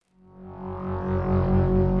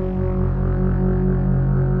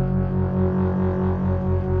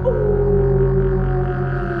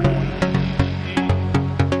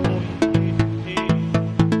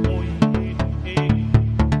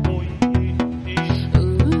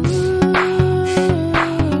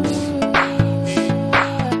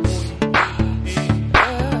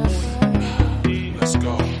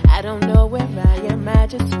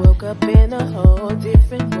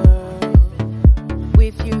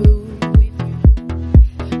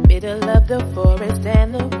middle of the forest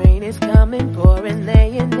and the rain is coming pouring,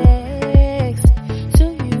 laying next to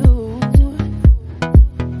you.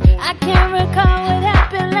 I can't recall what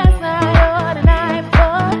happened last night or the night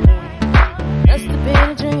before. Must have been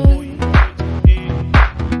a dream.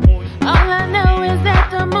 All I know is that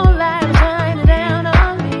the moonlight was shining down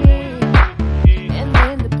on me, and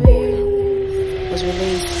then the beat was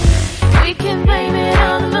released. We can blame it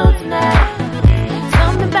on the moon tonight.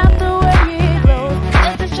 Something about the way it glows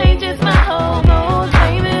just changes my whole mood.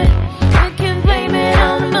 Blame it. We can blame it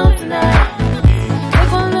on the moon tonight.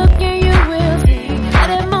 Take one look and you will see how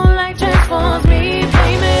that moonlight transforms me.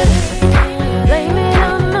 Blame it. Blame it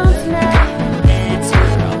on the moon tonight. Dance,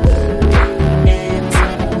 girl. Dance.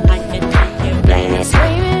 I can make you dance.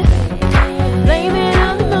 Blame it. Blame it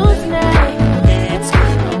on the moon tonight. Dance,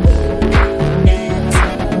 girl. Dance.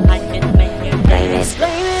 I can make you dance.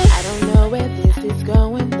 Blame it. I don't know where this is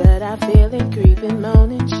going, but I feel it creeping,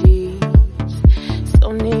 moaning. She's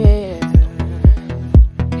so near.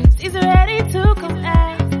 She's ready to come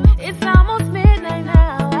out. It's almost midnight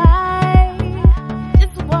now. I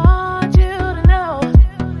just want you to know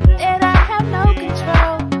that I have no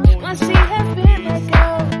control. Once she has been let go,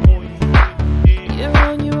 you're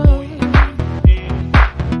on your own.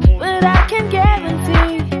 But I can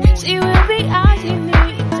guarantee she will be all you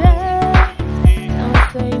need. Don't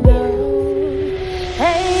say no.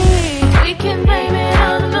 Hey, we can blame it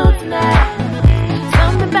on the moon tonight.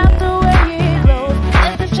 Something about the way it glows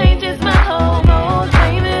just changes my whole mood.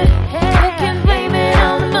 Blame it. Hey, we can blame it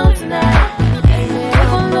on the moon tonight. Take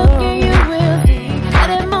one look and you will see how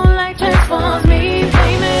that moonlight transforms me.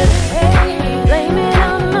 Blame it. Hey, blame it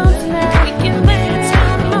on the moon tonight. We can blame it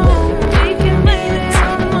on the moon. We can blame it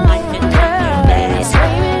on the moon. Blame it.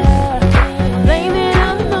 Blame it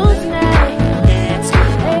on the moon tonight. Dance,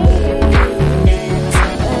 girl. Hey, Dance.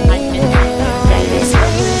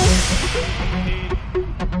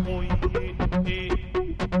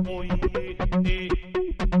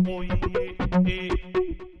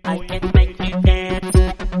 I can make you dance.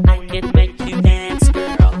 I can make you dance. I can make you dance,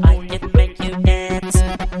 girl. I can make you dance.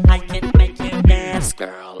 I can make you dance,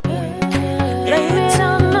 girl. Dance. I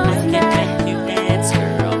can make you dance,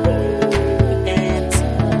 girl. Dance.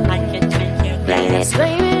 I can make you dance.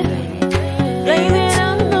 blame it. Blame it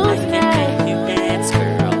on the moon I can tonight. make you dance,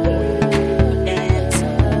 girl. Dance.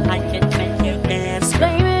 I can make you dance.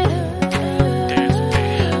 Blame it.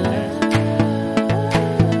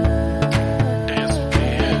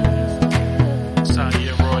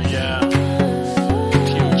 Si'Yir Royale,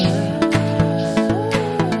 Fyu-Chur,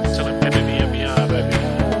 till I'm baby.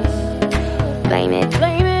 Blame it.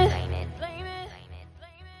 Blame